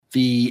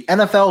The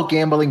NFL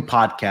Gambling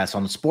Podcast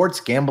on the Sports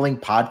Gambling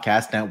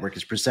Podcast Network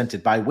is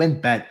presented by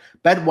WynnBET.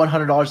 Bet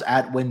 $100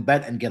 at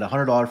WynnBET and get a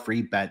 $100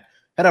 free bet.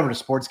 Head over to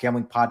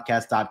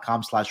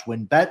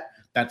sportsgamblingpodcast.com/WynnBET.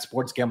 That's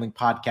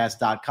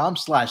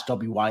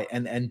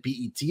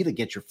sportsgamblingpodcast.com/WYNNBET to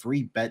get your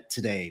free bet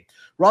today.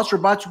 Roster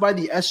brought to you by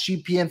the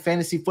SGPN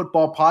Fantasy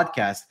Football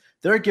Podcast.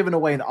 They're giving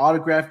away an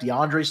autographed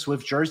DeAndre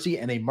Swift jersey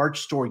and a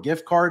merch store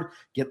gift card.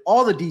 Get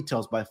all the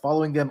details by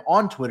following them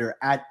on Twitter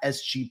at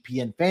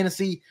SGPN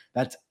Fantasy.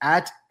 That's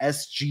at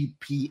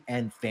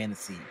SGPN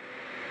Fantasy.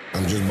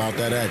 I'm just about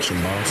that action,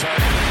 boss.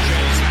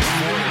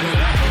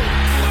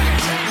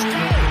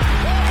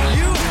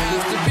 You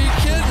have to be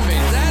kidding me.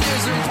 That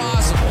is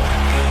impossible.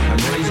 I'm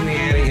raising the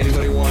ante.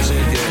 Anybody wants it?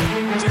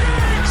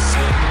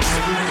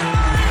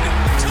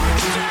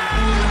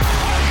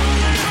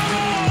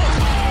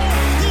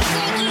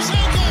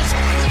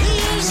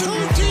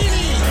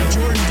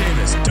 Jordan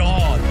Davis,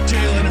 dog.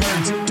 Jalen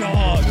Hurts,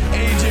 dog.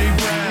 AJ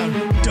Brown,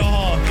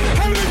 dog.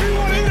 How many people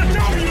want to eat a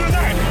W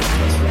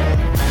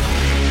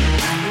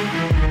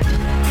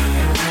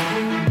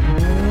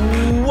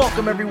tonight?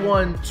 Welcome,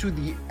 everyone, to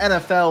the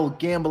NFL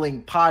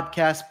Gambling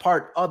Podcast,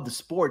 part of the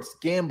Sports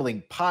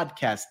Gambling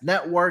Podcast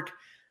Network.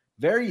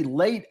 Very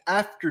late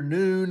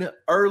afternoon,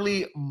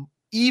 early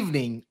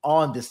evening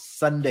on this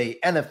Sunday,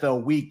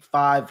 NFL Week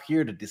 5,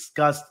 here to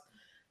discuss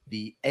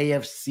the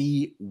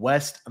AFC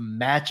West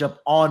matchup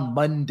on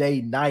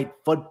Monday Night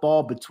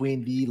Football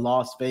between the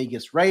Las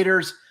Vegas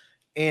Raiders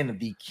and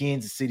the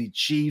Kansas City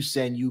Chiefs.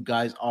 And you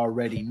guys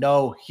already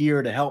know,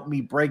 here to help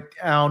me break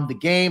down the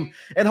game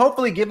and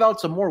hopefully give out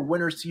some more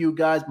winners to you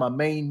guys, my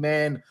main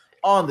man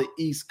on the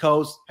East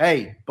Coast.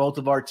 Hey, both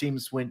of our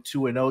teams went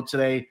 2-0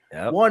 today.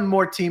 Yep. One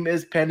more team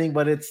is pending,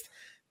 but it's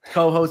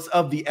co-host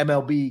of the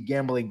MLB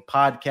Gambling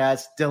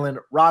Podcast, Dylan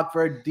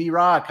Rockford.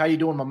 D-Rock, how you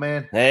doing, my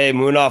man? Hey,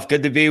 Moonoff,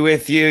 good to be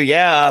with you.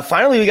 Yeah,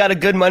 finally we got a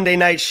good Monday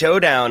night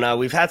showdown.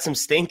 We've had some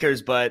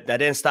stinkers, but that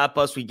didn't stop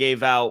us. We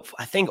gave out,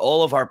 I think,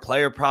 all of our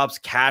player props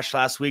cash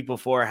last week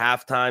before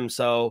halftime.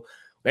 So,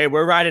 hey,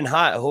 we're riding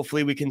hot.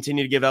 Hopefully we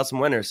continue to give out some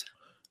winners.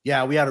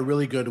 Yeah, we had a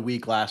really good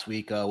week last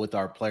week with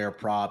our player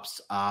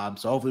props.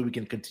 So hopefully we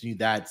can continue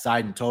that.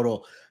 Side and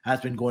total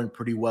has been going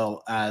pretty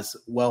well as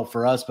well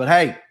for us. But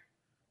hey,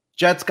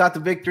 Jets got the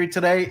victory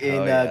today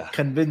in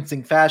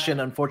convincing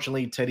fashion.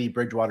 Unfortunately, Teddy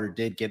Bridgewater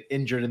did get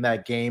injured in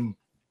that game.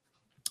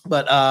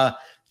 But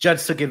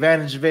Jets took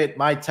advantage of it.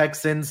 My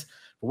Texans,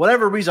 for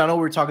whatever reason, I know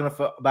we were talking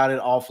about it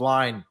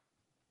offline.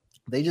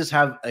 They just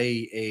have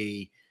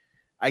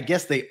I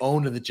guess they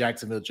own the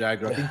Jacksonville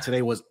Jaguars. I think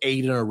today was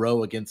 8 in a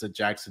row against the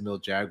Jacksonville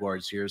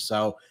Jaguars here.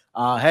 So,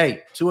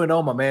 hey,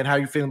 2-0, my man. How are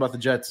you feeling about the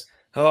Jets?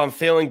 Oh, I'm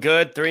feeling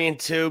good.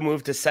 3-2,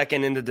 moved to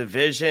second in the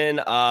division.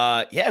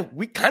 Yeah,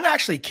 we kind of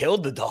actually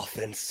killed the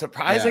Dolphins,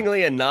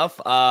 surprisingly enough.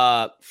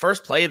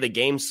 First play of the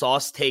game,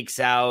 Sauce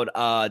takes out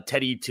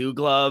Teddy Two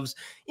Gloves.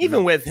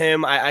 Even with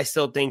him, I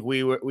still think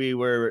we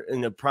were in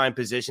the prime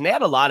position. They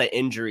had a lot of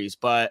injuries,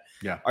 but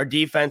our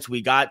defense,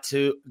 we got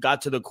to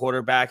the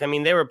quarterback. I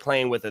mean, they were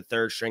playing with a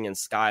third string and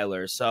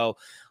Skyler. So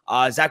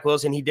Zach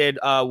Wilson, he did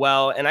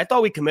well, and I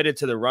thought we committed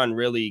to the run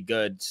really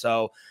good.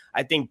 So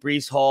I think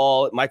Breece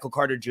Hall, Michael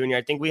Carter Jr.,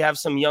 I think we have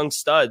some young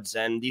studs,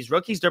 and these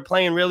rookies, they're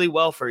playing really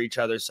well for each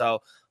other.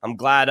 So I'm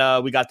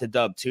glad we got the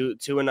dub.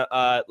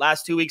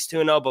 Last 2 weeks,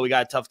 2-0, but we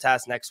got a tough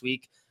task next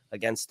week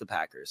against the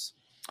Packers.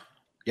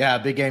 Yeah,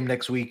 big game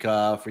next week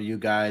for you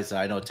guys.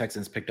 I know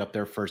Texans picked up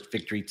their first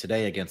victory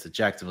today against the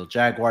Jacksonville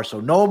Jaguars.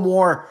 So no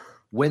more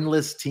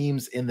winless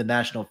teams in the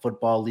National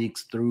Football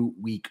Leagues through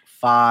week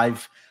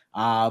 5.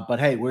 But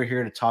hey, we're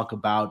here to talk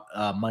about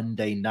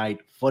Monday Night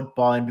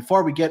Football. And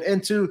before we get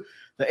into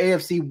the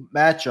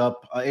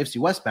AFC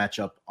West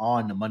matchup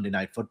on Monday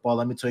Night Football,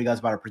 let me tell you guys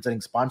about our presenting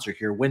sponsor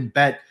here,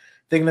 WynnBET.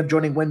 Thinking of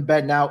joining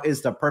WynnBET now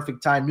is the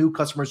perfect time. New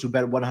customers who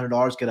bet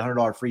 $100 get a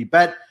 $100 free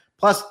bet.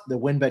 Plus, the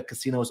WynnBET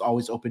Casino is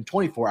always open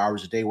 24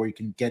 hours a day, where you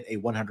can get a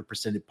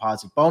 100%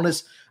 deposit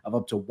bonus of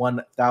up to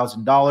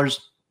 $1,000.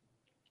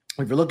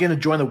 If you're looking to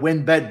join the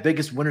WynnBET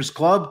Biggest Winners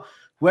Club,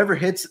 whoever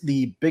hits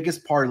the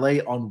biggest parlay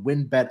on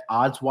WynnBET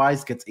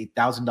odds-wise gets a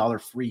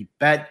 $1,000 free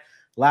bet.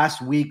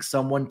 Last week,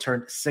 someone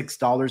turned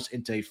 $6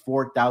 into a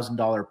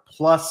 $4,000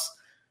 plus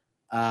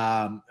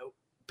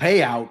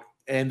payout,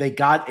 and they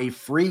got a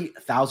free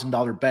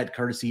 $1,000 bet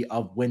courtesy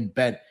of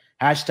WynnBET.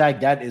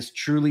 Hashtag that is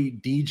truly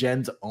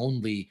DGens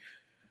only.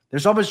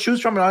 There's so much to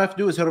choose from, and all you have to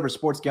do is head over to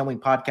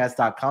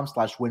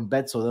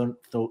sportsgamblingpodcast.com/WynnBET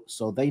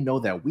so they know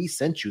that we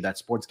sent you.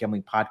 That's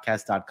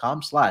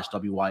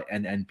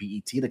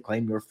sportsgamblingpodcast.com/WYNNBET to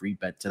claim your free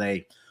bet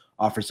today.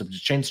 Offers subject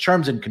to change,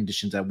 terms and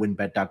conditions at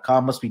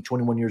wynnbet.com. Must be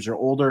 21 years or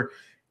older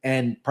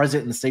and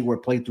present in the state where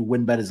playthrough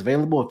WynnBET is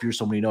available. If you're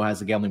someone you know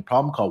has a gambling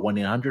problem, call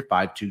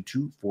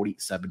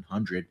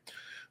 1-800-522-4700.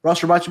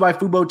 Roster brought to you by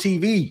Fubo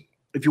TV.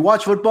 If you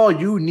watch football,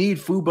 you need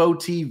Fubo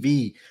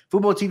TV.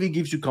 Fubo TV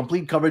gives you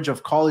complete coverage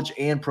of college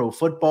and pro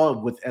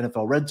football with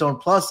NFL Red Zone,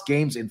 plus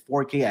games in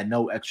 4K at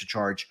no extra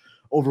charge.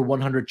 over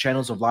 100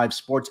 channels of live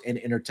sports and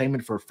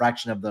entertainment for a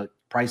fraction of the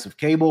price of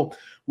cable.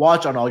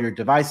 Watch on all your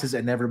devices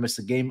and never miss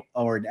a game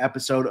or an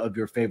episode of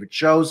your favorite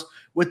shows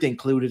with the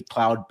included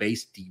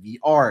cloud-based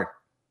DVR.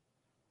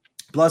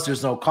 Plus,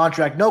 there's no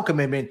contract, no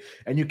commitment,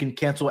 and you can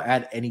cancel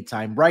at any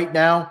time. Right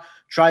now,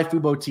 try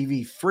Fubo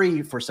TV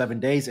free for 7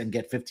 days and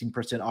get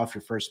 15% off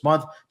your first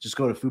month. Just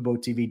go to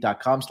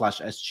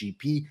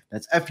FuboTV.com/SGP.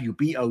 That's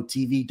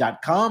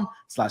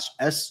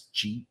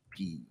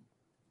FUBOTV.com/SGP.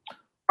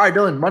 All right,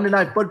 Dylan, Monday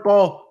Night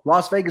Football,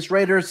 Las Vegas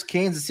Raiders,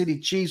 Kansas City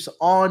Chiefs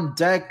on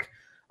deck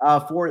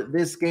for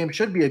this game.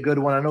 Should be a good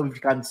one. I know we've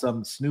gotten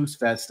some snooze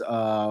fest,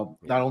 not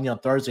only on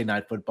Thursday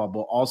Night Football, but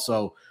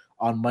also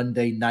on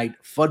Monday Night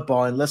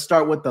Football. And let's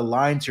start with the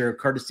lines here,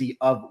 courtesy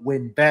of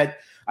WinBet.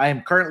 I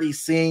am currently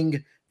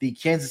seeing the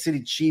Kansas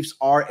City Chiefs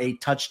are a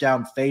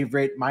touchdown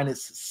favorite,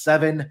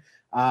 -7.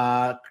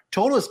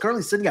 Total is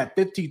currently sitting at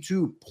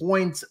 52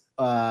 points.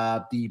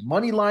 The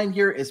money line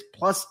here is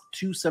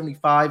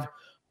 +275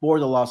 for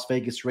the Las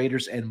Vegas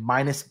Raiders and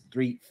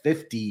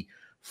 -350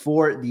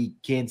 for the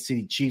Kansas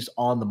City Chiefs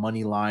on the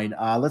money line.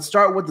 Let's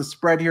start with the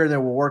spread here, and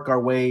then we'll work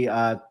our way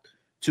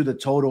to the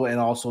total and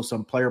also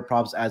some player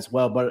props as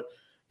well. But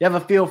you have a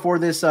feel for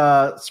this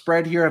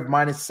spread here of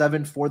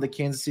 -7 for the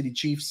Kansas City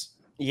Chiefs?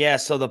 Yeah,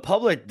 so the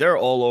public, they're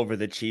all over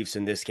the Chiefs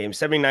in this game.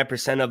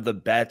 79% of the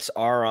bets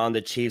are on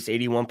the Chiefs.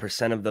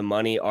 81% of the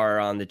money are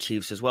on the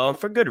Chiefs as well. And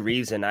for good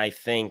reason, I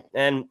think.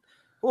 And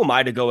who am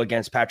I to go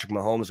against Patrick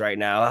Mahomes right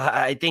now?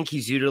 I think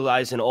he's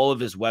utilizing all of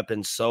his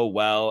weapons so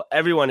well.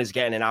 Everyone is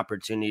getting an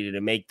opportunity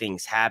to make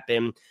things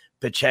happen.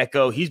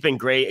 Pacheco, he's been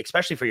great,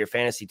 especially for your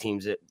fantasy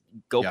teams.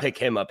 Go pick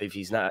him up if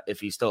he's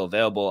still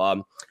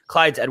available.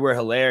 Clyde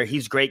Edwards-Helaire,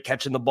 he's great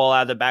catching the ball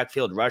out of the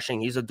backfield, rushing.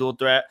 He's a dual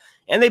threat.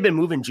 And they've been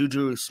moving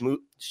Juju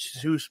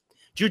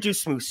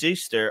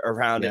Smith-Schuster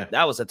around it.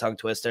 That was a tongue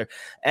twister.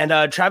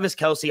 And Travis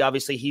Kelce,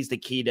 obviously, he's the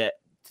key to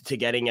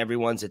getting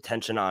everyone's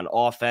attention on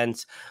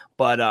offense.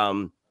 But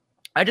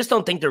I just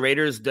don't think the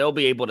Raiders, they'll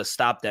be able to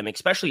stop them,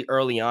 especially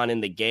early on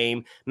in the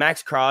game.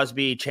 Max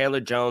Crosby,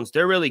 Chandler Jones,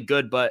 they're really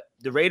good, but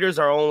the Raiders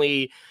are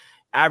only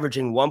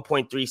averaging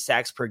 1.3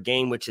 sacks per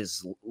game, which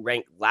is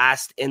ranked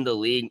last in the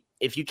league.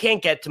 If you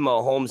can't get to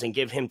Mahomes and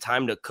give him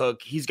time to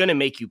cook, he's going to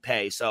make you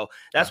pay. So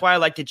that's why I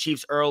like the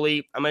Chiefs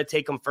early. I'm going to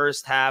take them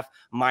first half,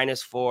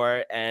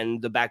 -4,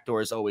 and the back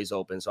door is always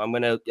open. So I'm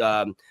going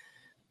to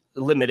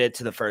limit it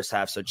to the first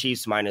half. So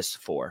Chiefs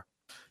 -4.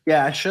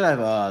 Yeah, I should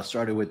have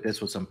started with this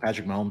with some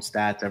Patrick Mahomes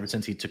stats ever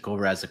since he took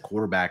over as a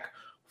quarterback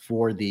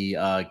for the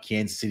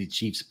Kansas City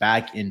Chiefs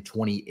back in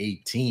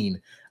 2018.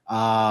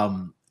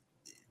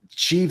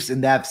 Chiefs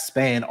in that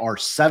span are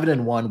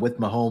 7-1 with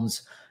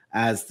Mahomes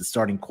as the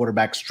starting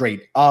quarterback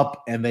straight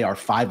up, and they are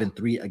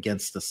 5-3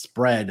 against the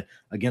spread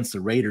against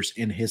the Raiders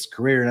in his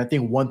career. And I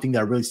think one thing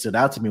that really stood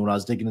out to me when I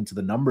was digging into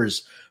the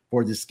numbers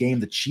for this game,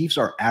 the Chiefs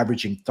are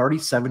averaging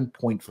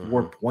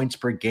 37.4 points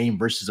per game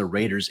versus the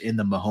Raiders in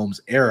the Mahomes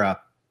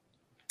era.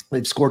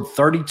 They've scored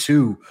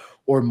 32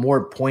 or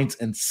more points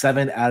in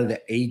 7 out of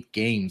the 8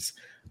 games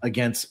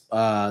against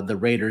the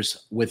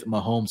Raiders with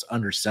Mahomes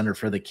under center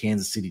for the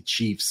Kansas City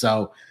Chiefs.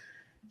 So,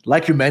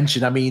 like you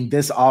mentioned, I mean,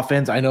 this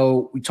offense, I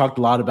know we talked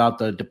a lot about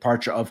the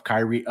departure of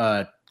Tyreek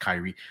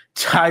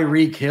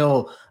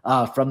Hill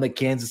from the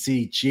Kansas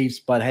City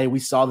Chiefs, but hey, we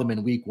saw them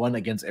in week 1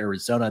 against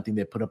Arizona. I think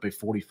they put up a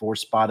 44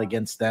 spot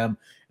against them.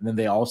 And then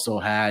they also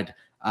had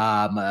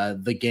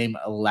the game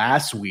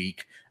last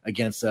week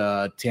against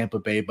Tampa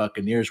Bay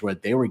Buccaneers where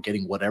they were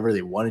getting whatever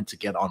they wanted to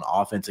get on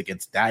offense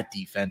against that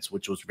defense,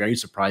 which was very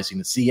surprising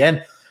to see.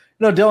 And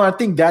Dylan, I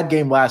think that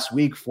game last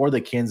week for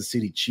the Kansas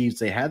City Chiefs,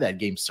 they had that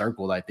game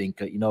circled, I think,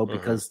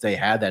 because they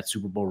had that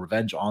Super Bowl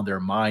revenge on their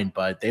mind,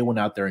 but they went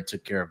out there and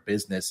took care of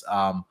business.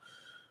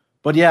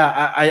 But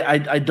yeah,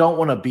 I don't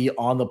want to be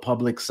on the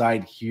public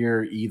side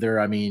here either.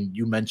 I mean,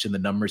 you mentioned the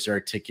numbers there.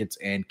 Tickets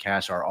and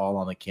cash are all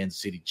on the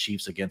Kansas City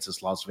Chiefs against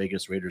this Las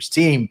Vegas Raiders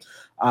team.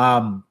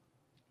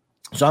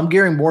 So I'm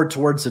gearing more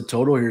towards the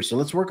total here. So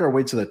let's work our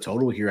way to the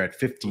total here at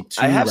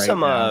 52. I have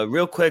some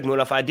real quick,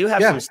 Munaf. I do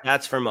have some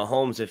stats for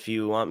Mahomes if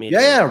you want me to.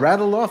 Yeah,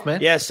 rattle off, man.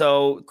 Yeah,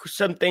 so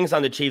some things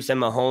on the Chiefs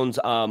and Mahomes.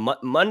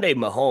 Monday,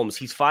 Mahomes,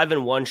 he's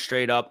 5-1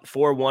 straight up,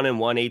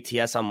 4-1-1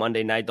 ATS on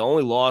Monday night. The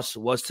only loss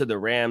was to the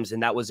Rams,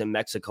 and that was in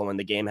Mexico, and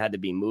the game had to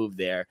be moved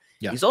there.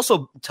 Yeah. He's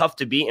also tough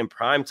to beat in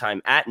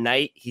primetime. At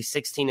night, he's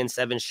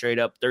 16-7 straight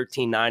up,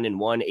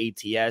 13-9-1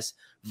 ATS.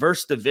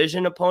 Versus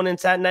division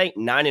opponents at night,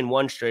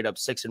 9-1 straight up,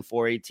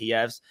 6-4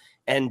 ATS.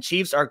 And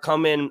Chiefs are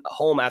coming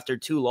home after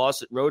 2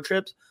 lost road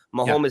trips.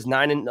 Mahomes is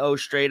 9-0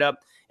 straight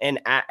up, and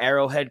at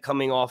Arrowhead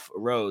coming off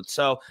road.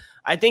 So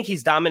I think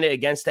he's dominant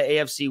against the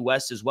AFC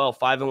West as well.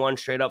 5-1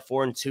 straight up,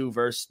 4-2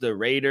 versus the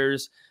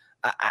Raiders.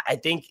 I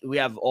think we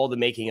have all the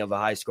making of a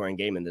high scoring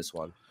game in this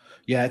one.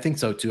 Yeah, I think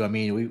so too. I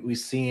mean, we've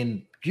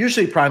seen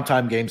usually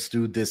primetime games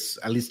through this,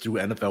 at least through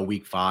NFL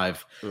Week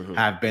 5,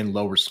 have been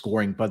lower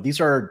scoring. But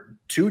these are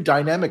 2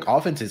 dynamic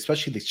offenses,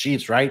 especially the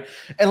Chiefs, right?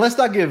 And let's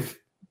not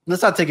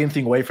take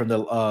anything away from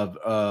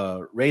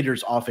the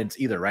Raiders offense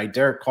either, right?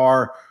 Derek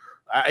Carr,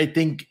 I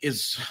think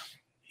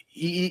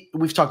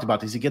we've talked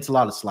about this. He gets a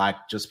lot of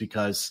slack just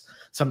because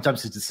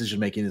sometimes his decision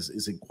making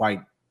isn't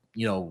quite,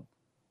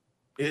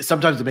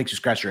 sometimes it makes you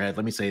scratch your head.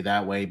 Let me say it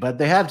that way. But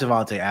they have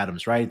Devontae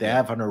Adams, right? They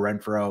have Hunter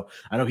Renfrow.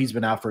 I know he's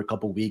been out for a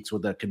couple weeks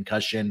with a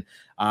concussion.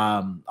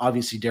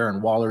 Obviously,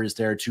 Darren Waller is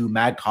there too.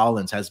 Matt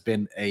Collins has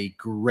been a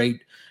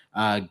great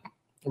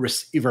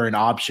receiver and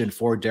option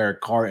for Derek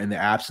Carr in the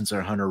absence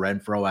of Hunter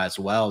Renfrow as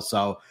well.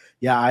 So,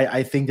 yeah,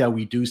 I think that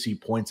we do see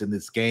points in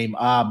this game.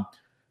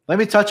 Let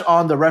me touch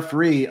on the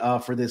referee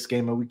for this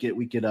game, and we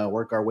could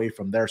work our way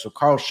from there. So,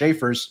 Carl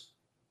Schaefer's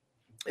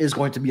is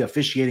going to be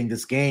officiating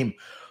this game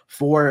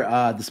for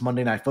this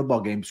Monday Night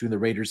Football game between the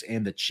Raiders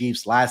and the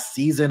Chiefs. Last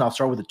season, I'll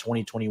start with the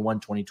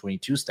 2021-2022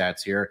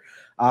 stats here.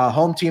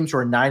 Home teams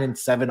were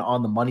 9-7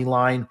 on the money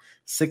line,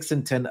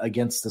 6-10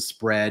 against the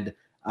spread.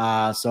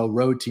 So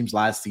road teams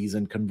last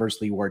season,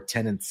 conversely, were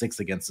 10-6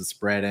 against the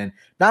spread, and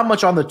not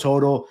much on the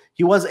total.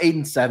 He was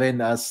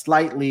 8-7,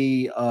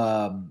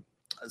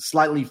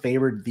 slightly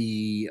favored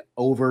the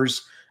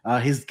overs.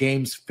 His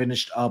games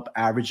finished up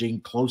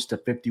averaging close to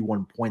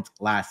 51 points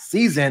last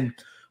season.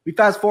 We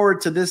fast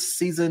forward to this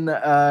season,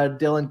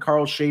 Dylan.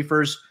 Carl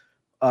Schaefer's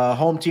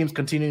home teams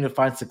continuing to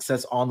find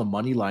success on the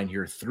money line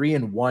here.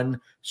 3-1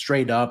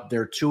 straight up.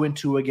 They're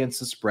 2-2 against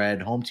the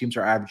spread. Home teams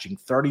are averaging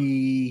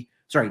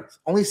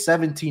only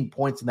 17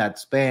 points in that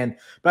span.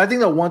 But I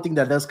think the one thing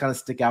that does kind of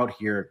stick out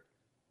here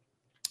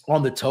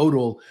on the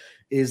total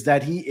is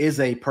that he is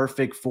a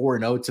perfect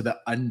 4-0 to the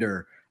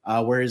under,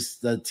 whereas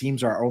the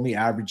teams are only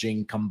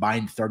averaging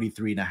combined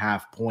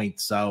 33.5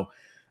 points. So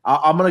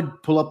I'm going to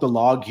pull up the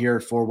log here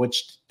for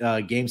which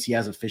games he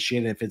has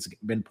officiated, if it's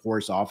been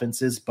porous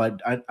offenses. But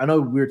I know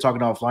we were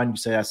talking offline. You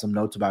said I have some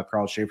notes about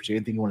Carl Schaefer.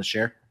 Anything you want to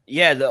share?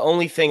 Yeah, the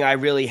only thing I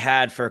really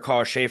had for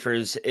Carl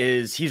Schaefer's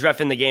is he's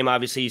reffing the game,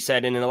 obviously, you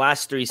said. And in the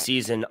last 3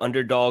 seasons,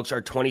 underdogs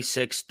are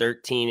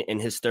 26-13 in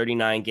his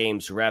 39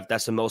 games ref.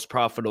 That's the most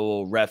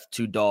profitable ref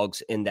to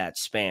dogs in that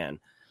span.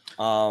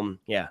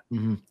 Yeah.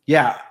 Mm-hmm.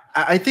 Yeah,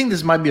 I think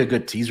this might be a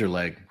good teaser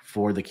leg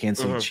for the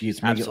Kansas City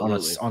Chiefs. Maybe on a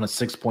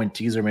 6-point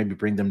teaser, maybe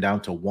bring them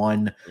down to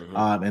 1.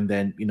 And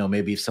then,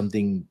 maybe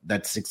something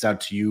that sticks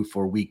out to you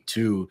for week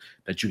 2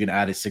 that you can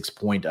add a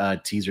 6-point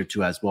teaser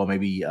to as well.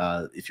 Maybe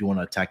if you want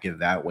to attack it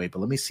that way. But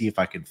let me see if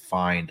I can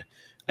find.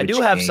 I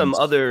do have some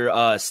other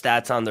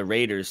stats on the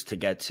Raiders to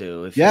get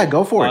to.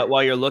 Go for it.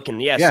 While you're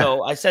looking. Yeah,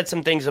 so I said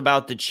some things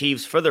about the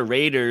Chiefs. For the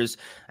Raiders,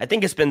 I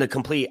think it's been the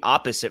complete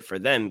opposite for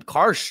them.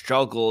 Carr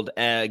struggled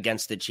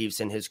against the Chiefs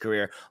in his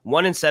career.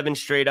 1-7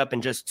 straight up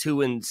and just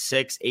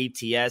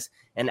 2-6 ATS.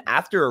 And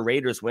after a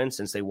Raiders win,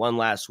 since they won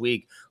last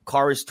week,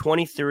 Carr is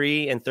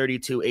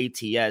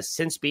 23-32 ATS.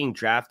 Since being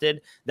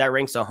drafted, that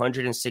ranks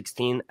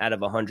 116 out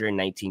of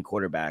 119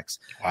 quarterbacks.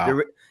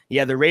 Wow.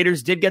 The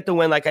Raiders did get the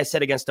win, like I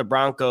said, against the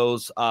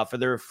Broncos for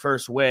their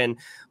first win.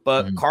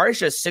 But Carr is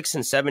just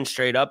 6-7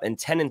 straight up and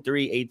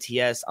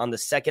 10-3 ATS on the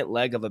second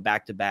leg of a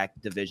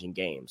back-to-back division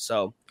game.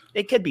 So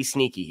it could be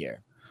sneaky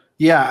here.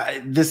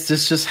 Yeah, this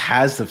just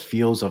has the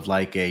feels of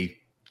like a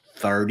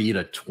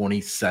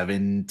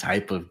 30-27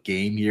 type of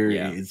game here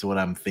is what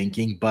I'm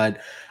thinking.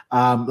 But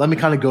let me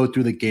kind of go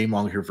through the game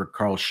log here for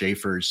Carl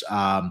Schaefer's.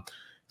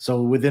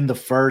 So within the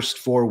first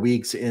 4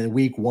 weeks, in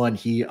week 1,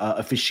 he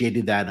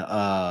officiated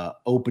that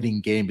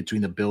opening game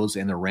between the Bills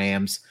and the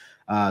Rams,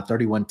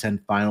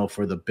 31-10 final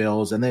for the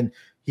Bills. And then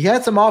he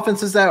had some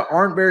offenses that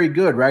aren't very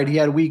good, right? He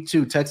had week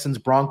 2, Texans,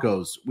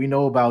 Broncos. We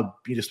know about,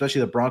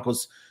 especially the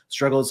Broncos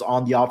struggles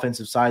on the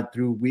offensive side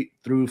through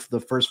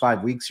the first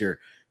 5 weeks here.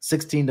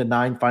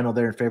 16-9 final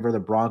there in favor of the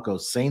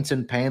Broncos. Saints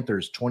and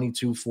Panthers,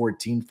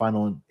 22-14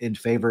 final in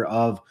favor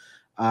of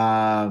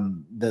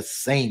the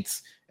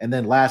Saints. And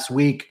then last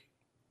week,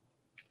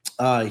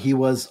 he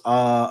was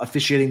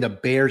officiating the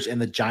Bears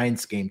and the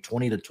Giants game,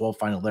 20-12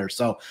 final there.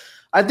 So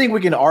I think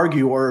we can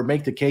argue or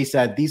make the case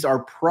that these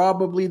are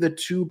probably the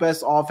 2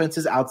 best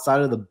offenses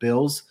outside of the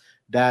Bills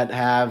that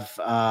have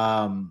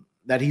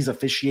that he's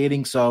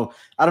officiating. So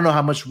I don't know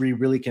how much we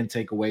really can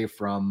take away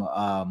from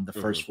the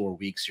first 4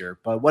 weeks here.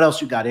 But what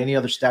else you got? Any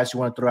other stats you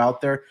want to throw out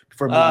there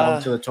before moving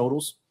on to the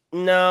totals?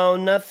 No,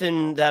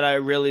 nothing that I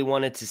really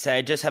wanted to say.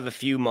 I just have a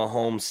few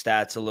Mahomes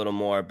stats a little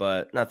more,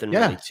 but nothing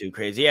really too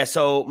crazy. Yeah,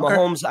 so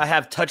Mahomes, I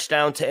have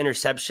touchdown to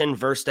interception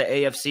versus the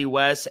AFC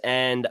West,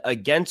 and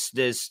against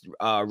this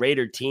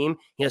Raider team,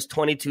 he has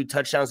 22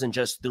 touchdowns and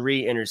just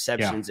 3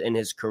 interceptions in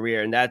his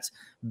career, and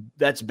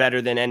that's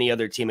better than any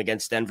other team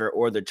against Denver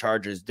or the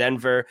Chargers.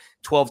 Denver,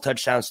 12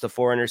 touchdowns to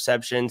 4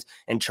 interceptions,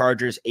 and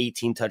Chargers,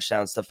 18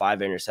 touchdowns to 5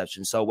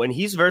 interceptions. So when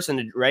he's versus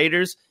the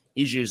Raiders,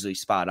 he's usually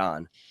spot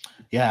on.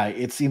 Yeah,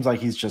 it seems like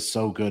he's just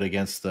so good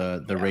against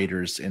the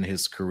Raiders in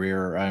his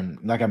career.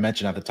 Like I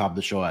mentioned at the top of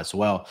the show as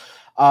well.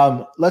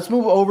 Let's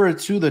move over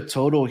to the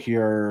total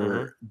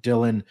here,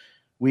 Dylan.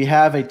 We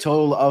have a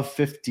total of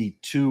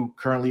 52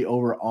 currently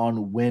over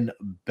on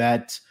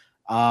WinBet.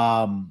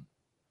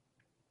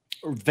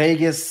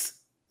 Vegas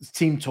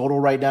team total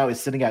right now is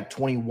sitting at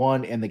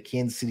 21 and the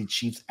Kansas City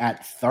Chiefs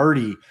at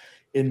 30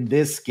 in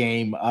this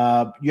game.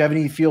 You have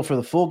any feel for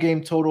the full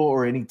game total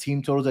or any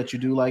team totals that you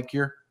do like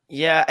here?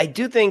 Yeah, I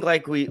do think,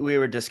 like we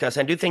were discussing,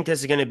 I do think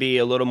this is going to be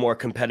a little more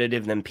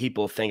competitive than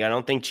people think. I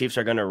don't think Chiefs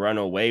are going to run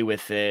away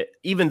with it,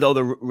 even though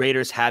the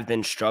Raiders have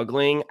been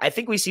struggling. I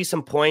think we see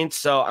some points,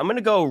 so I'm going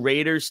to go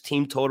Raiders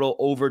team total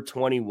over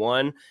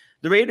 21.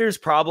 The Raiders'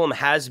 problem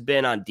has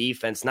been on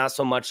defense, not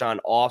so much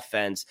on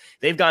offense.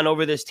 They've gone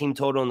over this team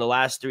total in the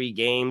last 3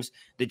 games.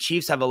 The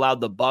Chiefs have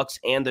allowed the Bucs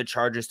and the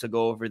Chargers to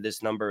go over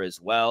this number as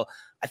well.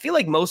 I feel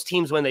like most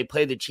teams, when they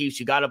play the Chiefs,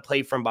 you got to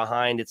play from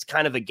behind. It's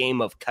kind of a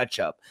game of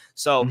catch up.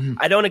 So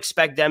I don't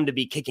expect them to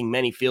be kicking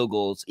many field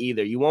goals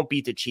either. You won't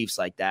beat the Chiefs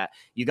like that.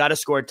 You got to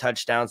score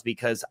touchdowns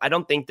because I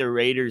don't think the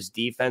Raiders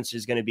defense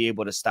is going to be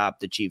able to stop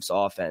the Chiefs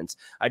offense.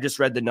 I just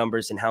read the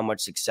numbers and how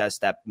much success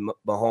that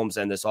Mahomes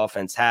and this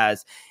offense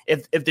has.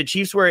 If the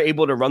Chiefs were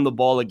able to run the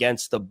ball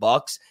against the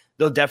Bucs,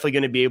 they're definitely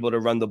going to be able to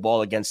run the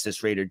ball against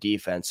this Raider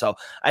defense. So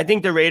I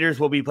think the Raiders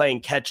will be playing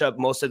catch up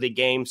most of the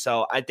game.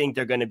 So I think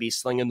they're going to be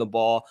slinging the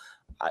ball.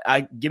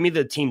 I give me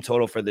the team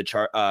total for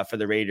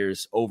the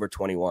Raiders over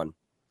 21.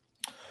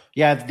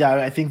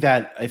 Yeah, I think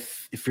that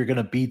if you're going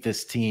to beat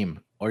this team,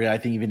 or I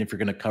think even if you're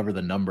going to cover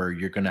the number,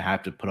 you're going to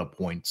have to put up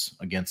points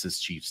against this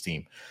Chiefs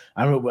team.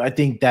 I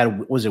think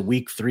that was a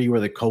week 3 where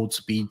the Colts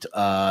beat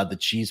the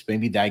Chiefs.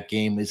 Maybe that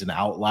game is an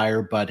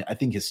outlier, but I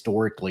think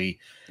historically,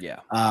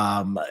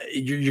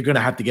 you're going to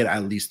have to get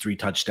at least 3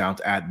 touchdowns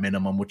at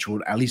minimum, which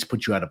would at least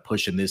put you at a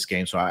push in this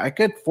game. So I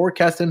could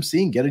forecast them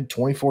getting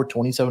 24,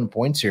 27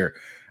 points here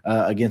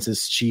against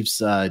this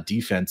Chiefs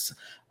defense.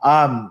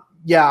 I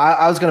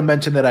was going to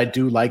mention that I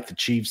do like the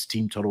Chiefs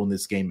team total in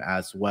this game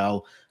as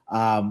well.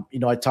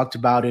 I talked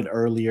about it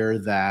earlier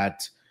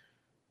that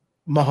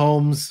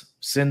Mahomes,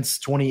 since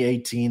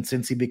 2018,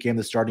 since he became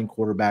the starting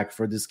quarterback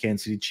for this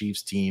Kansas City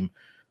Chiefs team,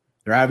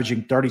 they're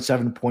averaging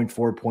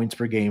 37.4 points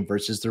per game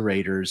versus the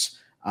Raiders.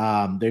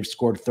 They've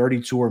scored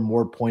 32 or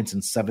more points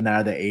in 7 out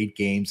of the 8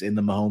 games in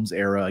the Mahomes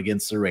era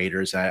against the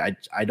Raiders. I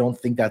don't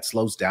think that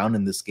slows down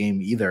in this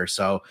game either.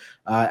 So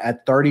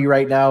at 30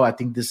 right now, I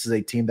think this is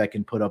a team that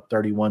can put up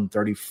 31,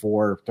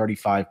 34,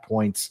 35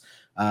 points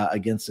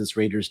against this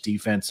Raiders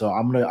defense. So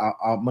I'm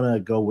gonna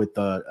go with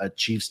a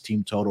Chiefs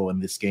team total in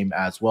this game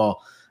as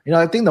well.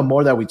 I think the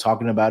more that we're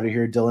talking about it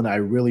here, Dylan, I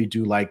really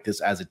do like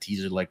this as a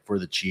teaser, like for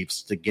the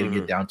Chiefs to getting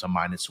it down to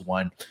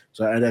 -1.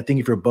 So I think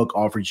if your book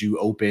offers you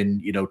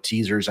open,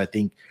 teasers, I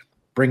think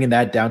bringing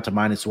that down to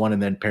 -1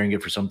 and then pairing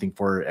it for something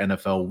for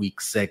NFL Week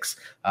 6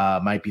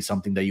 might be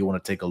something that you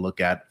want to take a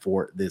look at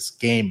for this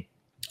game.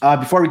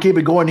 Before we keep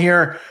it going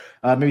here,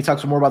 maybe talk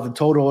some more about the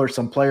total or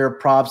some player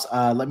props.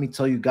 Let me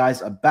tell you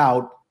guys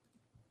about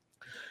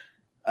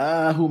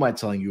who am I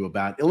telling you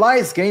about?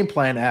 Elias Game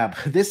Plan app.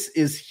 This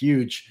is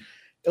huge.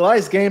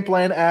 Elias Game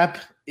Plan app.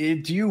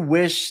 Do you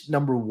wish,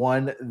 number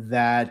one,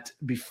 that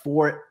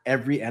before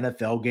every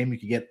NFL game you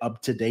could get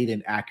up-to-date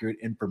and accurate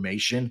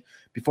information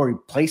before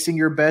placing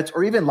your bets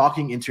or even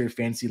locking into your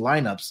fantasy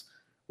lineups?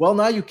 Well,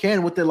 now you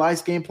can with the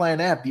Elias Game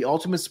Plan app, the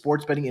ultimate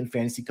sports betting and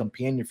fantasy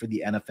companion for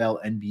the NFL,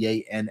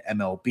 NBA, and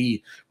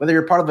MLB. Whether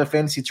you're part of a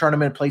fantasy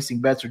tournament,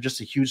 placing bets, or just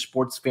a huge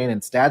sports fan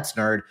and stats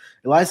nerd,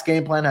 Elias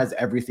Game Plan has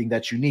everything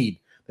that you need.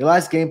 The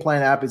Elias Game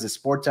Plan app is a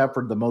sports app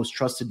for the most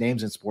trusted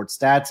names in sports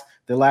stats,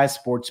 the Elias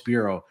Sports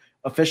Bureau,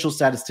 official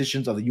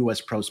statisticians of the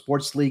U.S. Pro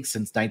Sports League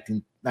since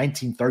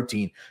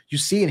 1913. You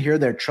see and hear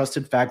their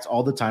trusted facts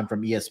all the time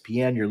from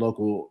ESPN, your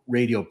local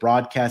radio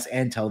broadcast,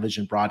 and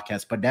television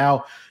broadcast. But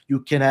now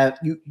you have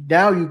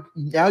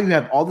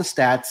all the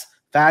stats,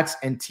 facts,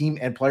 and team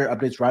and player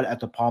updates right at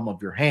the palm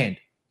of your hand.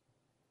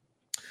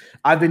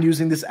 I've been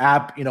using this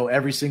app,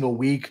 every single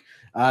week.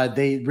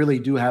 They really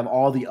do have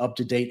all the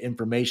up-to-date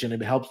information.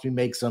 It helps me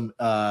make some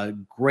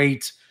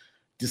great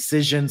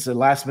decisions and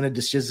last-minute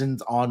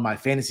decisions on my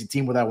fantasy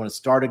team, whether I want to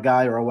start a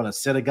guy or I want to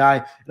sit a guy.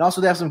 And also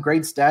they have some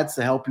great stats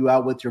to help you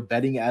out with your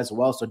betting as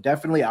well. So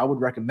definitely I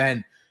would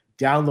recommend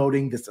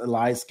downloading this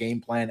Elias Game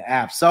Plan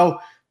app. So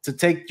to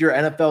take your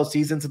NFL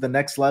season to the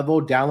next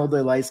level, download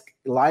the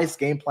Elias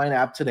Game Plan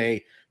app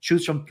today.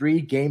 Choose from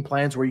 3 game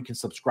plans where you can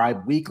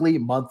subscribe weekly,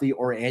 monthly,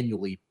 or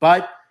annually.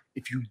 But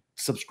if you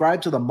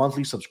subscribe to the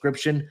monthly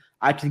subscription,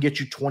 I can get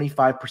you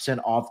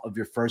 25% off of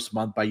your first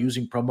month by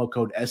using promo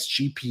code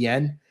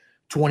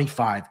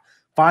SGPN25.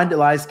 Find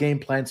Elias Game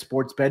Plan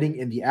Sports Betting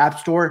in the App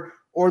Store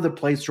or the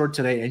Play Store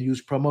today and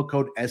use promo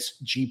code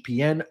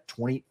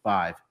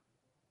SGPN25.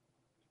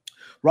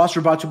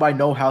 Roster brought to you by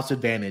No House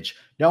Advantage.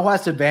 No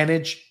House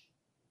Advantage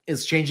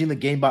is changing the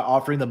game by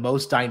offering the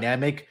most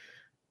dynamic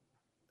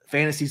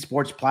fantasy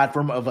sports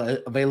platform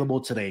available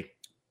today.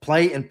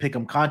 Play and pick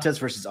 'em contests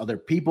versus other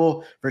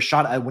people for a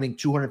shot at winning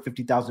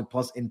 $250,000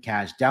 plus in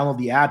cash. Download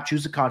the app,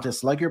 choose a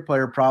contest, select your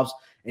player props,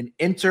 and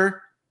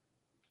enter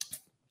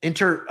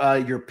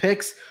your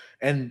picks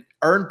and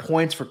earn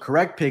points for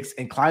correct picks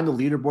and climb the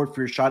leaderboard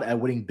for your shot at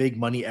winning big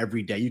money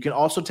every day. You can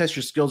also test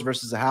your skills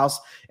versus a house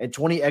and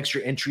 20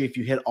 extra entry if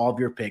you hit all of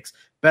your picks.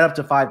 Bet up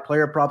to 5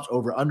 player props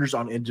over unders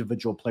on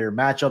individual player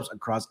matchups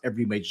across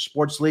every major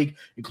sports league,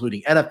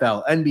 including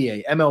NFL,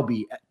 NBA,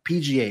 MLB,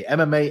 PGA,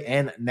 MMA,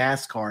 and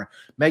NASCAR.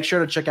 Make sure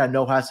to check out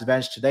No House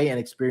Advantage today and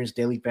experience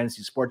daily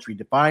fantasy sports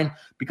redefined,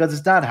 because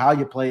it's not how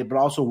you play it, but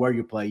also where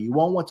you play. You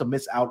won't want to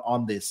miss out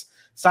on this.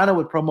 Sign up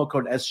with promo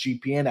code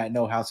SGPN at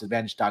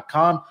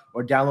nohouseadvantage.com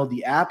or download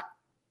the app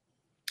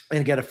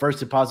and get a first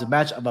deposit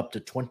match of up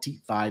to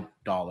 $25.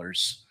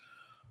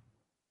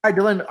 All right,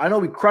 Dylan, I know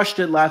we crushed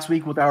it last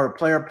week with our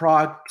player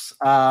props.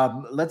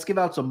 Let's give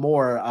out some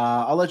more.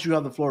 I'll let you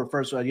have the floor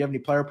first. Do you have any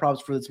player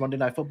props for this Monday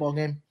Night Football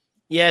game?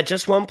 Yeah,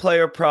 just one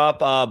player prop.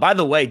 By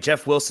the way,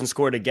 Jeff Wilson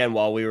scored again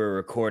while we were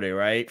recording,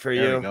 right? For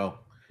you? There we go.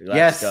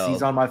 Yes,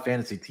 he's on my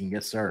fantasy team.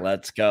 Yes, sir.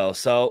 Let's go.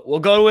 So we'll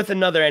go with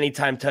another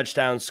anytime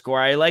touchdown score.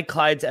 I like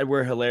Clyde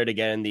Edwards-Helaire to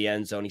get in the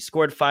end zone. He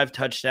scored 5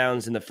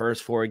 touchdowns in the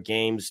first 4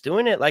 games,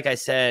 doing it, like I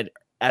said,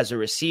 as a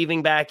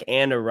receiving back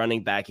and a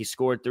running back. He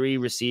scored 3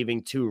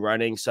 receiving, 2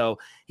 running. So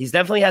he's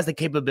definitely has the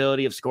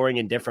capability of scoring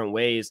in different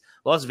ways.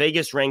 Las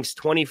Vegas ranks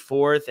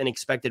 24th in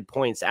expected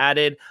points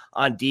added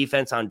on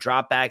defense on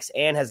dropbacks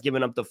and has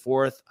given up the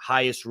 4th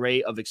highest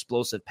rate of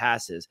explosive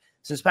passes.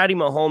 Since Patty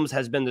Mahomes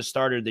has been the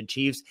starter, the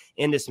Chiefs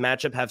in this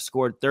matchup have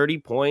scored 30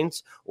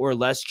 points or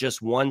less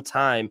just one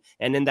time.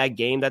 And in that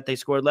game that they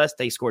scored less,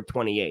 they scored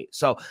 28.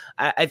 So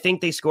I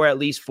think they score at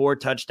least 4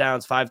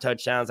 touchdowns, 5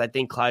 touchdowns. I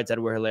think Clyde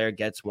Edwards-Helaire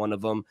gets one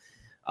of them.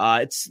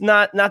 It's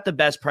not the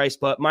best price,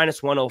 but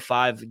minus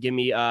 105. Give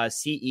me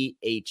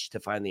CEH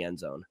to find the end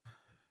zone.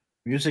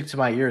 Music to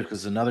my ears,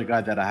 because another guy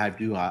that I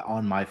do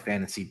on my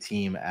fantasy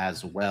team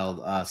as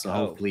well.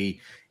 Hopefully,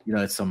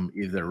 it's some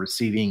either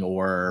receiving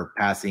or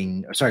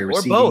passing,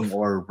 receiving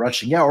or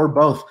rushing. Yeah, or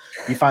both.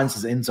 He finds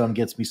his end zone,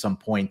 gets me some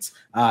points.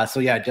 I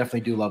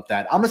definitely do love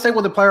that. I'm going to stay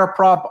with the player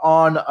prop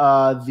on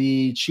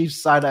the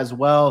Chiefs side as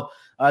well.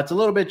 It's a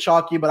little bit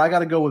chalky, but I got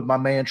to go with my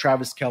man,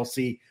 Travis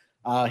Kelce.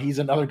 He's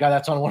another guy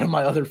that's on one of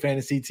my other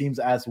fantasy teams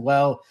as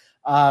well.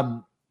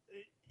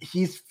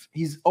 He's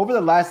over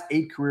the last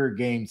 8 career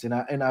games, and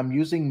I'm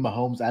using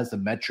Mahomes as the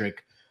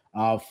metric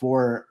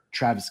for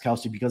Travis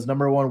Kelce, because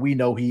number one, we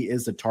know he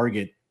is the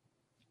target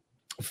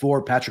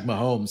for Patrick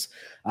Mahomes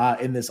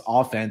in this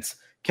offense.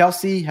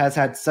 Kelce has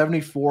had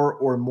 74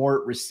 or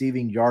more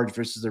receiving yards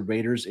versus the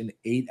Raiders in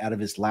 8 out of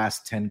his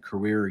last 10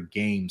 career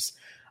games.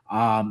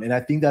 And I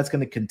think that's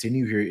going to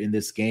continue here in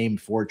this game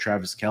for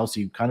Travis Kelce.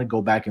 You kind of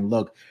go back and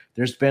look.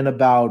 There's been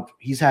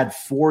he's had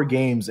 4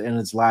 games in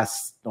his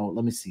last,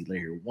 let me see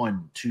later.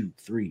 1, 2,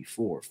 3,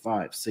 4,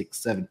 5, 6,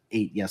 7,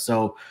 8. Yeah.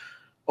 So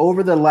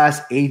over the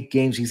last 8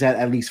 games, he's had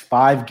at least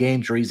 5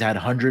 games where he's had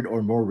 100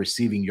 or more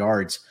receiving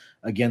yards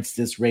against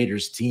this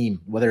Raiders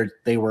team, whether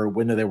they were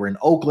in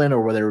Oakland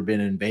or whether they've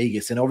been in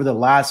Vegas. And over the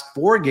last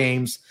 4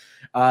 games,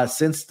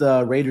 since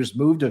the Raiders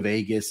moved to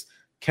Vegas,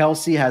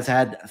 Kelce has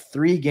had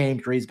 3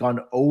 games where he's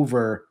gone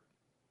over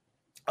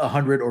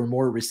 100 or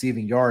more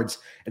receiving yards.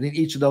 And in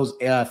each of those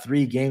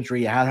 3 games where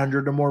he had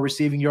 100 or more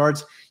receiving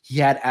yards, he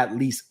had at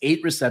least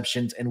 8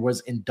 receptions and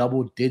was in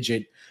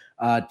double-digit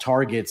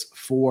targets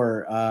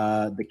for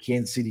the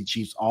Kansas City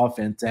Chiefs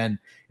offense. And,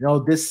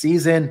 this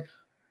season,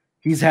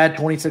 he's had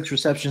 26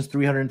 receptions,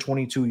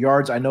 322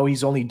 yards. I know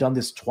he's only done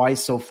this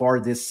twice so far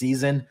this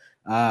season,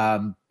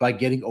 by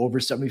getting over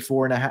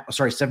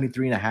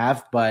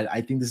 73.5. But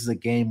I think this is a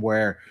game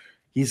where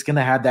he's going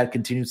to have that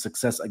continued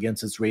success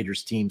against his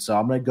Raiders team. So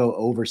I'm going to go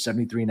over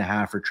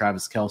 73.5 for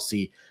Travis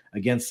Kelce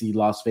against the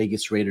Las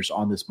Vegas Raiders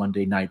on this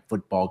Monday Night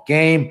Football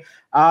game.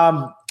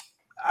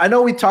 I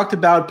know we talked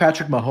about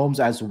Patrick Mahomes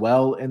as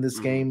well in this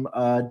game,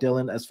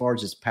 Dylan, as far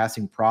as his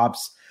passing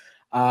props.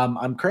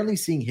 I'm currently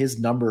seeing his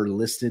number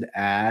listed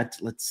at,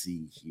 let's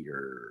see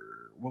here.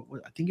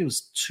 I think it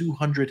was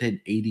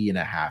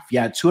 280.5.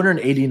 Yeah,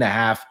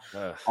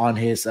 280.5 on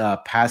his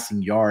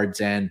passing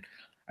yards. And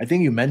I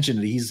think you mentioned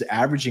that he's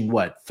averaging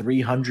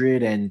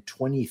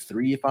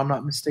 323, if I'm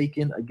not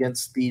mistaken,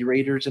 against the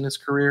Raiders in his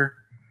career.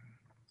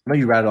 I know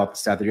you rattled off the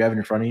stat that you have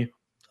in front of you.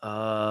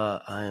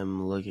 I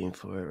am looking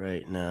for it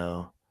right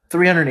now.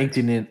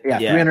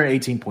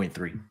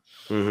 318.3.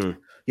 Mm-hmm.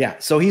 Yeah,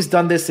 so he's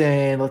done this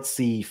in, let's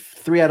see,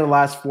 3 out of the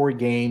last 4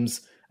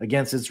 games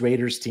against his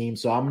Raiders team.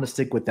 So I'm going to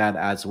stick with that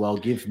as well.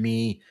 Give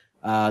me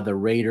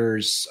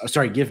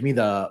give me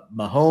the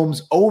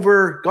Mahomes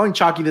over, going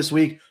chalky this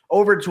week,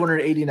 over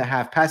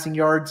 280.5 passing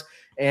yards,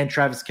 and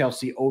Travis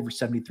Kelce over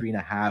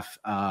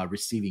 73.5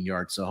 receiving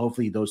yards. So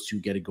hopefully those two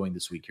get it going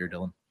this week here,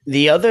 Dylan.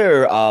 The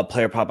other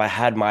player prop I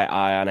had my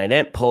eye on, I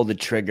didn't pull the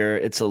trigger.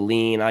 It's a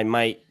lean. I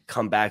might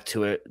come back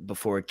to it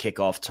before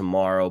kickoff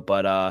tomorrow,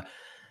 but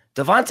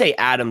Devontae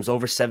Adams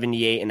over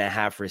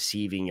 78.5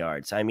 receiving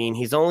yards. I mean,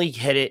 he's only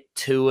hit it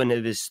 2 in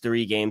his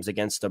 3 games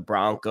against the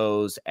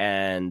Broncos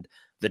and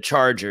the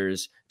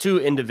Chargers, 2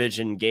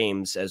 in-division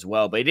games as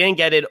well. But he didn't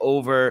get it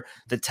over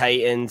the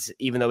Titans,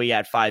 even though he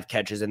had 5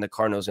 catches, and the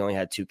Cardinals only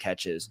had 2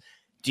 catches.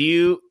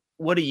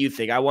 what do you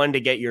think? I wanted to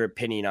get your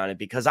opinion on it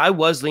because I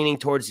was leaning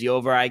towards the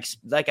over.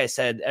 Like I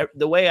said,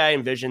 the way I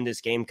envisioned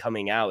this game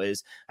coming out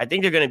is I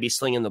think they're going to be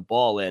slinging the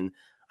ball in.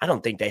 I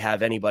don't think they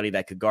have anybody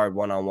that could guard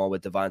one-on-one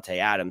with Davante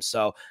Adams.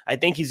 So I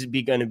think he's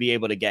going to be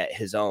able to get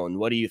his own.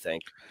 What do you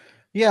think?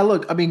 Yeah,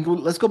 look, I mean,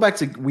 let's go back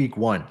to week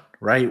 1,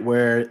 right,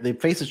 where they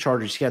faced the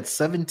Chargers. He had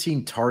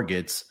 17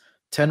 targets,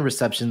 10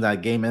 receptions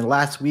that game. And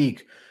last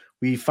week,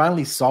 we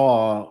finally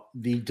saw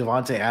the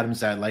Davante Adams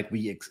that like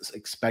we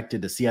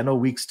expected to see. I know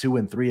weeks 2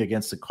 and 3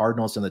 against the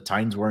Cardinals and the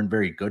Titans weren't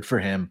very good for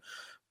him.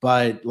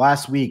 But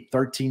last week,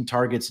 13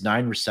 targets,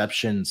 9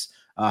 receptions,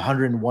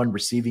 101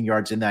 receiving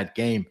yards in that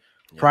game.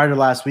 Prior to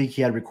last week,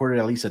 he had recorded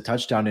at least a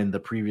touchdown in the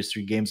previous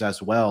 3 games as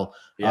well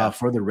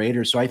for the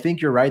Raiders. So I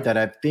think you're right that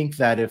I think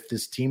that if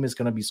this team is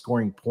going to be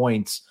scoring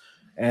points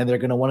and they're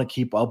going to want to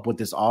keep up with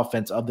this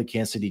offense of the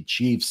Kansas City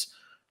Chiefs,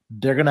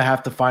 they're going to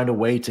have to find a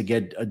way to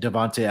get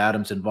Davante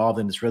Adams involved.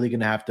 And it's really going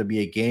to have to be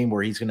a game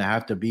where he's going to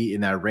have to be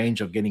in that range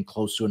of getting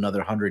close to another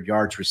 100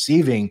 yards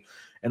receiving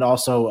and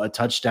also a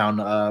touchdown,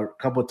 a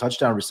couple of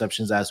touchdown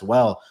receptions as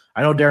well.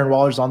 I know Darren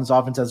Waller's on this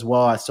offense as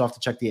well. I still have to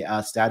check the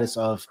status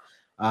of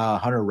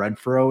Hunter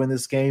Renfrow in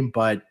this game,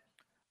 but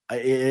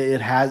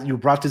you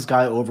brought this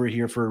guy over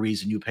here for a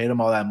reason. You paid him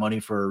all that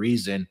money for a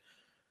reason.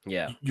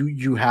 Yeah,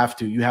 you have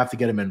to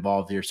get him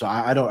involved here. So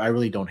I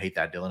really don't hate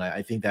that, Dylan.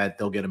 I think that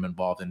they'll get him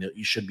involved, and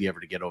you should be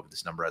able to get over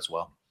this number as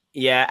well.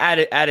 Yeah,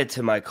 add it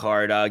to my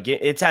card.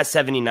 It's at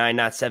 79,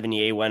 not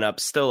 78. Went up.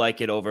 Still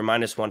like it over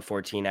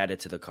 -114. Add it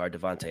to the card.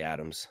 Davante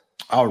Adams.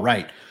 All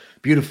right.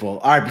 Beautiful.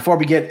 All right, before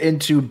we get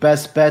into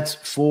best bets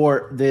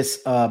for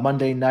this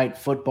Monday night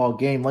football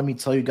game, let me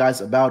tell you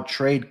guys about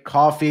Trade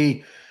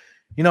Coffee.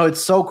 You know,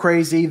 it's so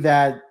crazy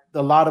that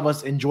a lot of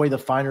us enjoy the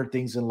finer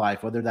things in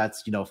life, whether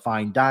that's,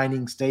 fine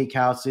dining,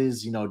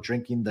 steakhouses,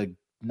 drinking the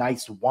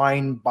nice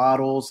wine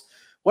bottles,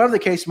 whatever the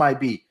case might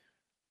be.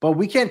 But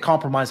we can't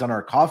compromise on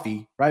our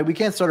coffee, right? We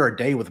can't start our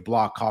day with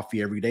block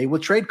coffee every day.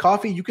 With Trade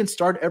Coffee, you can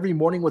start every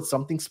morning with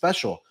something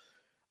special.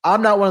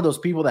 I'm not one of those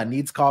people that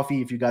needs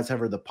coffee, if you guys have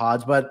heard the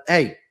pods, but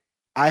hey,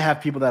 I have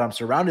people that I'm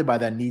surrounded by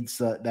that need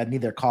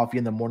their coffee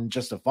in the morning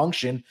just to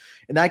function.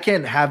 And I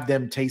can't have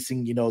them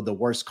tasting, the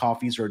worst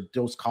coffees or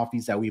those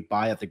coffees that we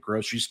buy at the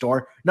grocery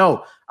store.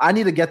 No, I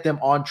need to get them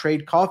on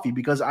Trade Coffee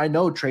because I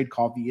know Trade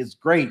Coffee is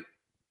great.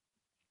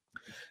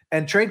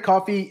 And Trade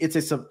Coffee,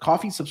 it's a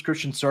coffee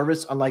subscription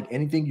service unlike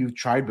anything you've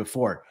tried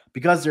before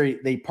because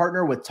they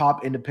partner with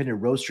top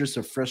independent roasters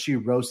to freshly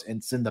roast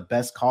and send the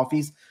best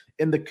coffees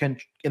in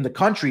the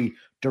country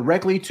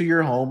directly to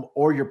your home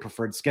or your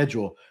preferred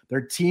schedule. Their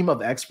team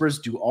of experts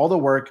do all the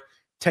work,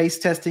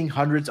 taste testing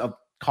hundreds of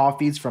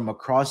coffees from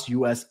across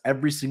U.S.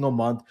 every single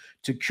month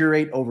to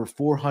curate over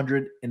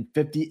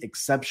 450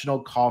 exceptional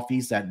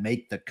coffees that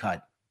make the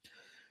cut.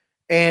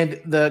 And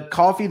the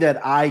coffee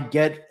that I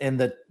get and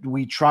that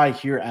we try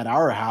here at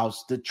our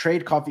house, the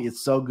Trade Coffee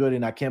is so good,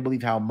 and I can't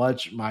believe how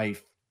much my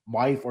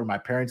wife or my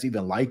parents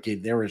even like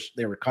it. They were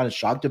kind of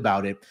shocked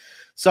about it.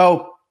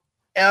 So,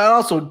 and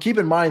also keep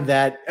in mind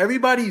that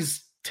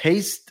everybody's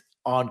taste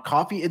on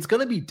coffee, it's going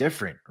to be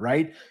different,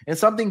 right? And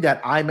something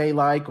that I may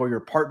like or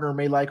your partner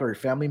may like or your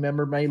family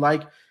member may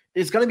like,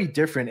 it's going to be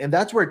different. And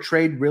that's where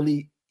Trade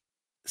really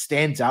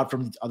stands out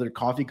from these other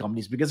coffee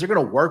companies because they're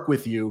going to work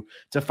with you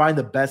to find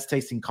the best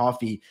tasting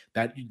coffee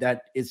that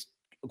is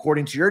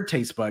according to your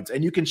taste buds.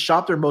 And you can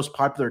shop their most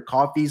popular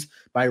coffees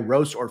by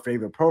roast or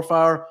favorite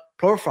profile,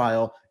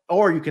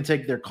 or you can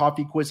take their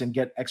coffee quiz and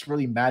get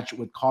expertly matched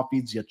with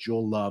coffees that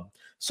you'll love.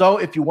 So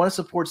if you want to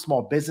support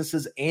small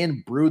businesses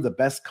and brew the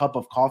best cup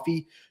of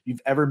coffee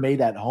you've ever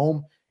made at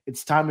home,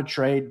 it's time to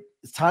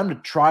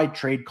try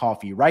Trade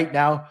Coffee. Right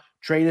now,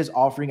 Trade is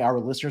offering our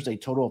listeners a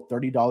total of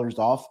 $30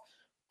 off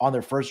on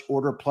their first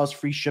order plus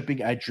free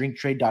shipping at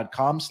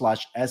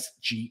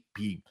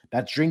drinktrade.com/SGP.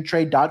 That's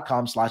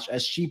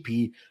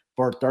drinktrade.com/SGP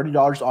for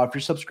 $30 off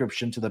your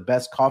subscription to the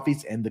best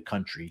coffees in the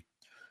country.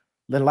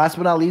 Then last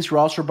but not least, we're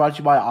also brought to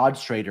you by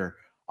Odds Trader.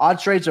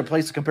 Odds Trader is a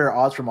place to compare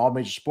odds from all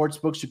major sports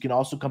books. You can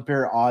also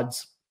compare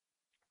odds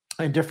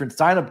and different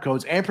sign-up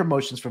codes and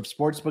promotions from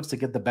sportsbooks to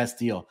get the best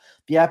deal.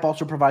 The app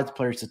also provides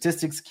player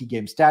statistics, key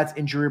game stats,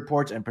 injury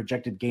reports, and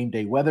projected game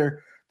day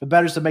weather for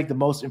bettors to make the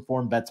most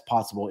informed bets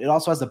possible. It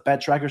also has a bet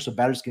tracker so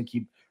bettors can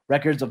keep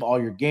records of all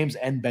your games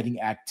and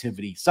betting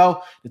activity.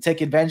 So to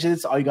take advantage of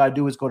this, all you got to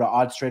do is go to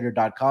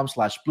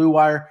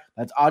oddstrader.com/bluewire.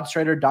 That's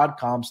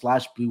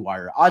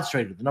oddstrader.com/bluewire.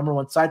 OddsTrader, the number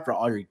one site for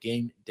all your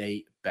game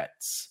day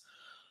bets.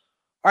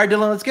 All right,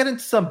 Dylan, let's get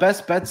into some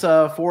best bets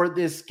for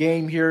this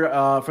game here,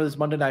 for this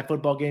Monday Night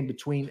Football game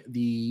between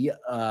the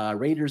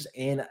Raiders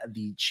and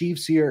the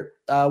Chiefs here.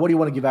 What do you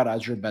want to give out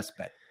as your best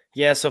bet?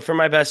 Yeah, so for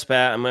my best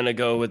bet, I'm going to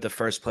go with the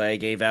first play I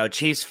gave out.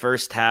 Chiefs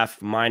first half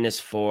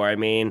 -4. I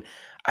mean,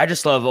 I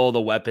just love all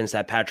the weapons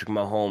that Patrick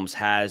Mahomes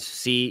has.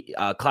 See,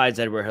 Clyde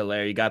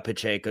Edwards-Helaire, you got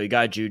Pacheco, you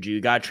got Juju,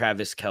 you got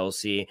Travis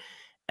Kelce.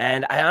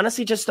 And I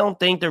honestly just don't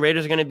think the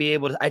Raiders are going to be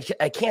able to –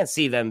 I can't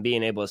see them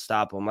being able to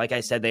stop them. Like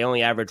I said, they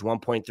only average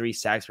 1.3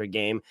 sacks per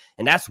game,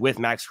 and that's with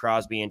Max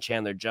Crosby and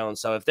Chandler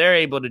Jones. So if they're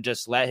able to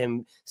just let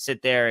him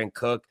sit there and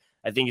cook,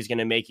 I think he's going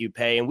to make you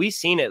pay. And we've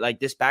seen it, like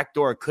this back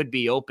door could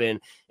be open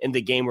in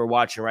the game we're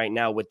watching right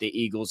now with the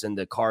Eagles and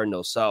the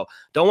Cardinals. So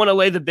don't want to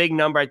lay the big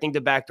number. I think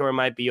the back door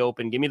might be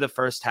open. Give me the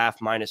first half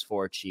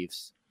 -4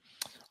 Chiefs.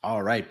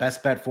 All right.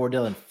 Best bet for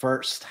Dylan.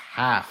 First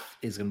half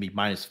is going to be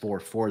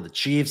 -4 for the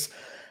Chiefs.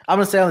 I'm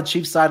going to stay on the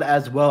Chiefs side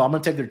as well. I'm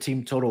going to take their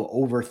team total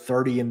over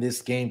 30 in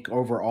this game,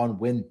 over on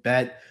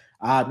WinBet.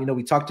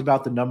 We talked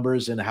about the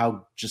numbers and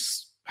how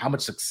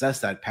much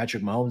success that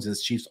Patrick Mahomes and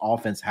his Chiefs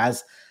offense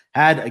has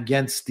had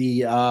against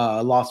the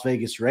Las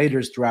Vegas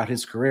Raiders throughout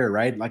his career,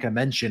 right? Like I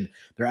mentioned,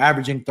 they're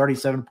averaging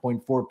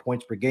 37.4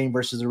 points per game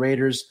versus the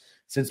Raiders.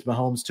 Since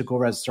Mahomes took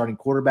over as a starting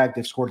quarterback,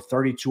 they've scored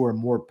 32 or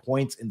more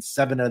points in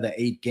 7 of the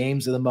 8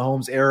 games of the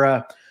Mahomes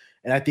era.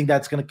 And I think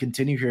that's going to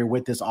continue here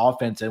with this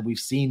offense. And we've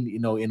seen,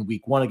 in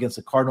week 1 against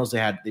the Cardinals,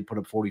 they put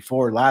up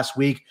 44 last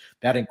week.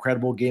 That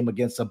incredible game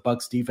against the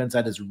Bucs defense,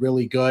 that is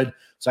really good.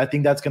 So I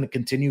think that's going to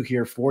continue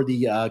here for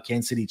the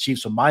Kansas City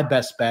Chiefs. So my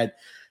best bet,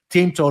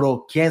 team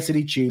total, Kansas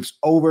City Chiefs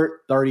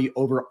over 30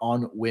 over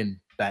on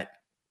WinBet.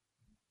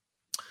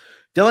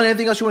 Dylan,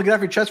 anything else you want to get off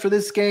your chest for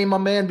this game, my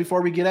man,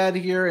 before we get out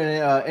of here?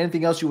 And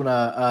anything else you want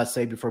to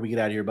say before we get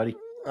out of here, buddy?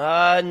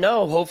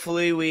 No,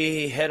 hopefully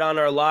we hit on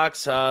our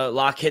locks.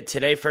 Lock hit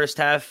today, first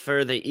half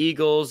for the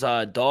Eagles.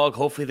 Dog,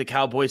 hopefully the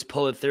Cowboys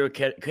pull it through.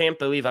 Can't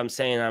believe I'm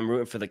saying I'm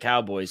rooting for the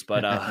Cowboys,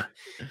 but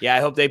yeah, I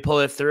hope they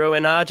pull it through.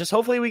 And just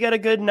hopefully we get a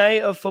good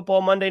night of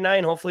football Monday night,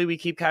 and hopefully we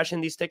keep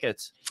cashing these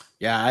tickets.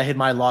 Yeah, I hit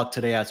my lock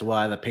today as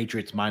well. The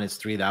Patriots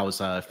 -3. That was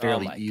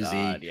fairly easy.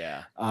 God,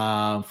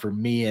 yeah. For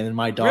me, and then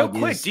my dog.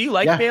 Real quick, do you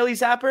like Bailey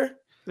Zapper?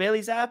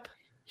 Bailey Zapp?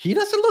 He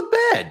doesn't look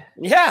bad.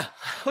 Yeah,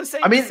 I was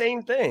saying the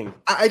same thing.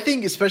 I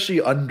think especially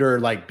under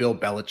like Bill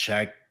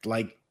Belichick,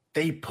 like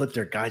they put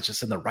their guys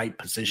just in the right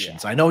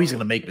positions. I know he's going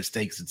to make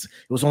mistakes. It's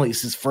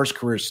his first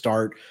career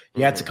start.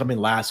 He had to come in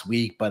last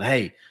week, but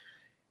hey,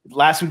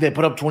 last week they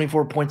put up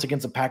 24 points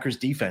against the Packers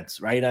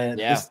defense, right?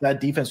 That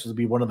defense was to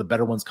be one of the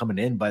better ones coming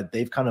in, but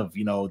they've kind of,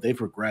 they've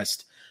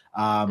regressed.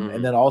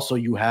 And then also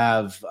you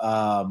have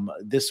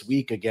this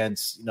week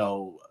against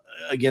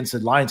the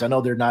Lions. I know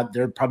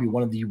they're probably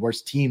one of the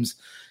worst teams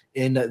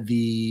in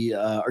the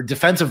or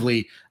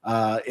defensively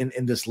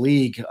in this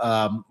league,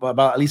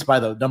 about at least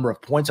by the number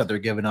of points that they're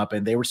giving up,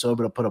 and they were still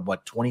able to put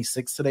up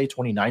 26 today,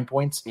 29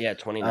 points. Yeah,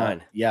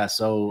 29.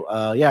 So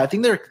I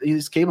think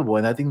he's capable,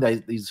 and I think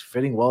that he's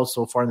fitting well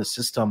so far in the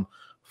system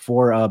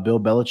for Bill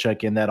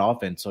Belichick in that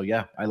offense. So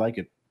yeah, I like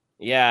it.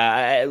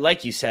 Yeah,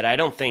 like you said, I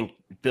don't think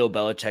Bill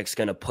Belichick's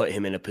going to put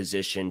him in a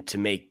position to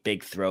make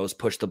big throws,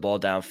 push the ball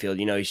downfield.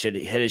 He should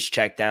hit his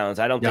check downs.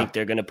 I don't think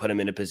they're going to put him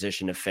in a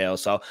position to fail.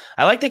 So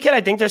I like the kid.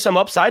 I think there's some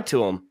upside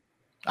to him.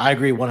 I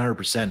agree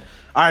 100%.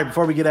 All right,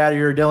 before we get out of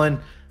here,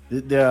 Dylan,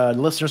 the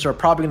listeners are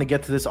probably going to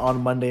get to this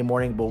on Monday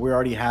morning, but we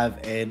already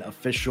have an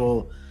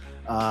official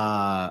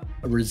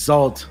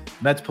result.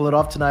 Mets pull it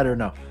off tonight or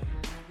no?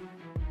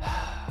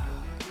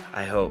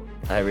 I hope.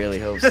 I really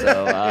hope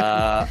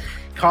so.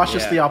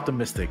 Cautiously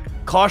optimistic.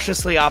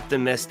 Cautiously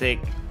optimistic.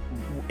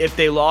 If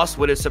they lost,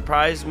 would it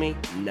surprise me?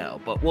 No,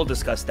 but we'll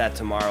discuss that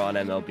tomorrow on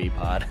MLB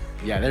Pod.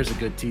 Yeah, there's a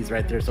good tease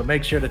right there. So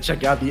make sure to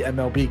check out the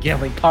MLB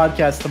Gambling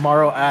Podcast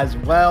tomorrow as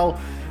well.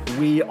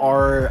 We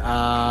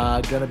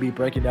are going to be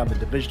breaking down the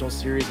divisional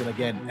series. And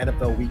again,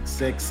 NFL Week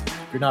 6.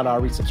 If you're not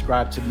already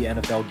subscribed to the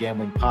NFL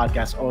Gambling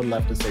Podcast, all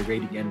left is a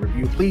rating and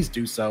review. Please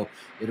do so.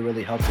 It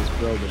really helps us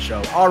grow the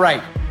show. All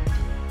right.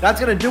 That's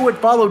going to do it.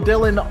 Follow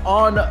Dylan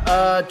on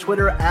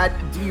Twitter at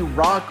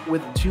DRock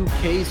with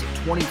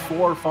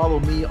 2Ks24. Follow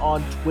me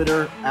on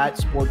Twitter at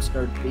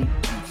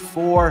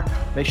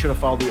SportsNerd824. Make sure to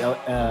follow the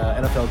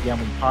NFL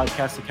Gambling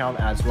Podcast account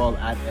as well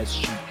at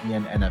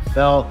SGPN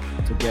NFL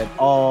to get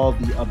all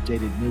the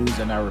updated news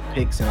and our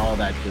picks and all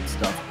that good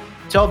stuff.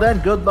 Till then,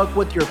 good luck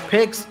with your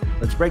picks.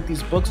 Let's break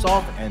these books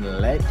off and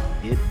let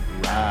it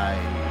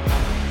ride.